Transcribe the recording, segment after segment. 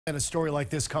And a story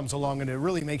like this comes along and it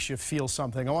really makes you feel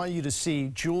something. I want you to see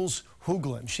Jules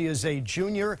Hoogland. She is a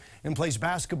junior and plays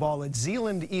basketball at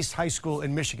Zeeland East High School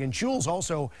in Michigan. Jules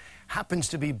also happens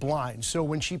to be blind. So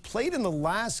when she played in the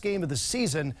last game of the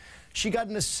season, she got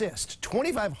an assist.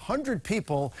 2,500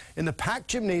 people in the packed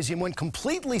gymnasium went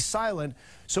completely silent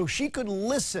so she could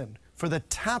listen for the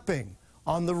tapping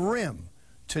on the rim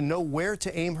to know where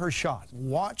to aim her shot.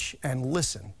 Watch and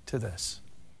listen to this.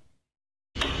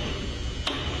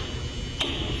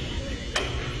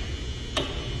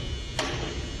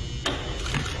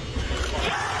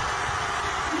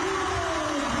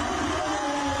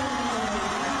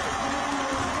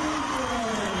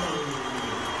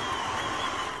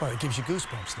 Well, it gives you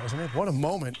goosebumps, doesn't it? What a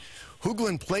moment.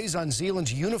 Hoogland plays on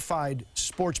Zeeland's unified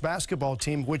sports basketball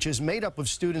team, which is made up of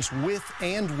students with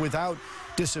and without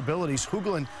disabilities.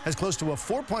 Hoogland has close to a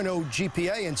 4.0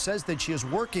 GPA and says that she is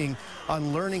working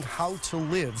on learning how to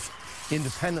live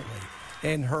independently.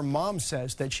 And her mom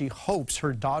says that she hopes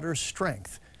her daughter's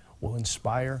strength will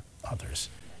inspire others.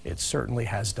 It certainly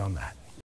has done that.